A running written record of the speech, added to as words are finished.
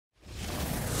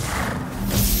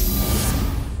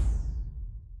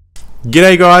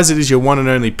G'day guys, it is your one and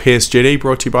only PSGD,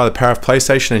 brought to you by the Power of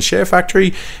PlayStation and Share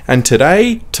Factory, and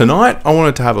tonight, I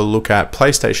wanted to have a look at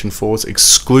PlayStation 4's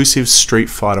exclusive Street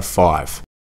Fighter V.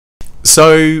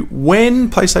 So,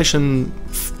 when PlayStation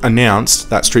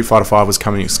announced that Street Fighter V was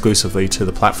coming exclusively to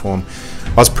the platform,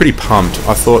 I was pretty pumped.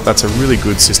 I thought that's a really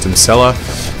good system seller.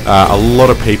 A lot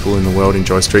of people in the world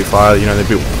enjoy Street Fighter, you know,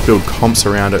 they build comps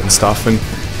around it and stuff, and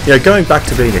you know, going back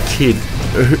to being a kid,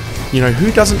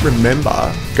 who doesn't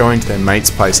remember going to their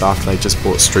mate's place after they just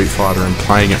bought Street Fighter and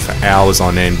playing it for hours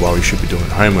on end while you should be doing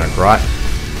homework, right?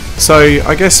 So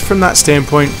I guess from that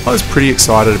standpoint, I was pretty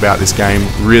excited about this game,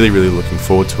 really looking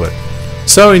forward to it.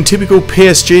 So in typical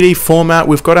PSGD format,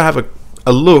 we've got to have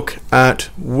a look at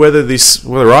whether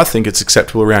I think it's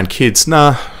acceptable around kids.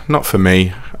 Nah, not for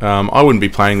me. I wouldn't be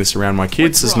playing this around my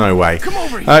kids, there's no way.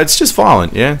 It's just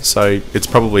violent, yeah? So it's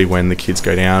probably when the kids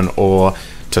go down or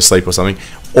to sleep or something,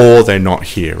 or they're not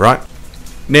here, right?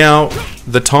 Now,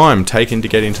 the time taken to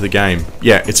get into the game,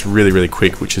 yeah, it's really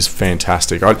quick, which is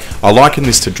fantastic. I liken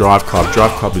this to Drive Club.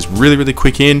 Drive Club is really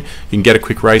quick in, you can get a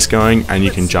quick race going, and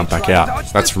you can jump back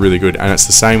out. That's really good, and it's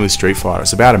the same with Street Fighter.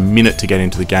 It's about a minute to get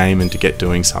into the game and to get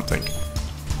doing something.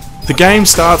 The game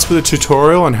starts with a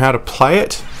tutorial on how to play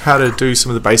it, how to do some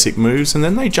of the basic moves, and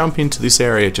then they jump into this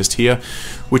area just here,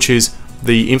 which is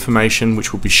the information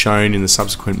which will be shown in the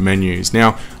subsequent menus.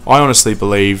 Now, I honestly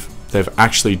believe they've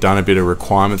actually done a bit of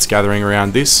requirements gathering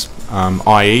around this,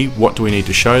 i.e. what do we need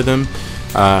to show them,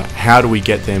 how do we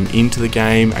get them into the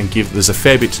game, and there's a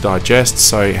fair bit to digest,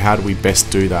 so how do we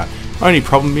best do that? Only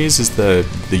problem is the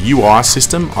UI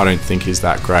system I don't think is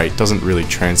that great, doesn't really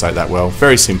translate that well,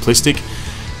 very simplistic,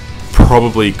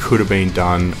 probably could have been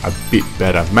done a bit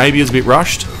better, maybe it was a bit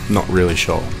rushed, not really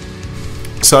sure.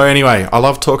 So anyway, I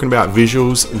love talking about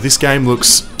visuals. This game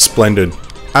looks splendid.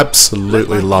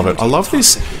 Absolutely love it. I love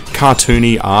this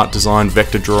cartoony art design,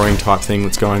 vector drawing type thing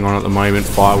that's going on at the moment.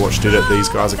 Firewatch did it. These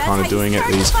guys are kind of doing it.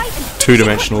 These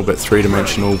two-dimensional but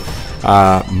three-dimensional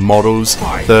models.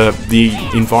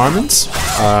 The environments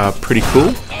are pretty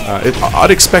cool.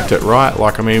 I'd expect it, right?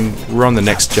 Like, I mean, we're on the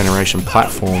next generation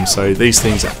platform, so these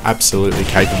things are absolutely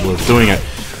capable of doing it.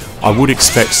 I would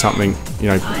expect something, you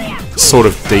know, sort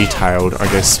of detailed, I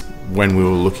guess, when we were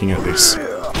looking at this.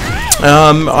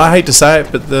 I hate to say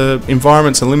it, but the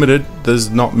environments are limited.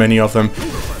 There's not many of them.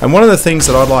 And one of the things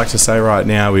that I'd like to say right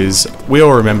now is, we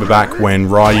all remember back when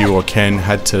Ryu or Ken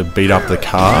had to beat up the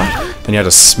car, and you had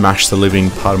to smash the living,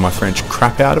 pardon my French,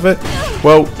 crap out of it.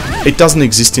 Well, it doesn't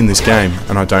exist in this game,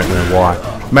 and I don't know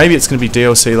why. Maybe it's going to be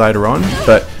DLC later on,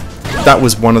 but that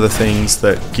was one of the things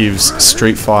that gives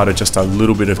Street Fighter just a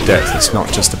little bit of depth. It's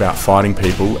not just about fighting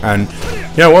people, and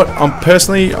you know what, I'm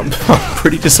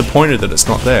pretty disappointed that it's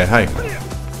not there, hey.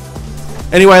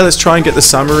 Anyway, let's try and get the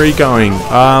summary going.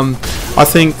 I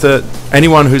think that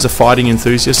anyone who's a fighting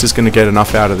enthusiast is going to get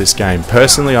enough out of this game.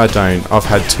 Personally, I don't. I've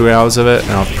had 2 hours of it,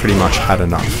 and I've pretty much had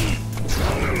enough.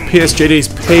 PSGD's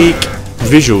peak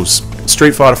visuals,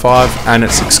 Street Fighter V, and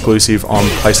it's exclusive on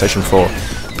PlayStation 4.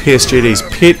 PSGD's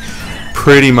pit,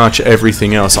 pretty much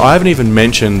everything else. I haven't even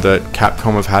mentioned that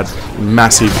Capcom have had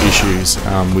massive issues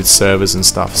with servers and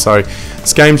stuff, so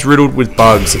this game's riddled with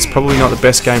bugs. It's probably not the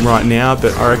best game right now,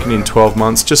 but I reckon in 12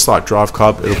 months, just like Drive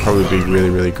Club, it'll probably be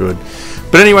really good.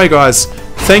 But anyway guys,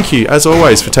 thank you as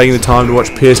always for taking the time to watch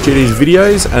PSGD's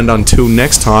videos, and until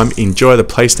next time, enjoy the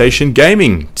PlayStation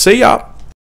gaming. See ya!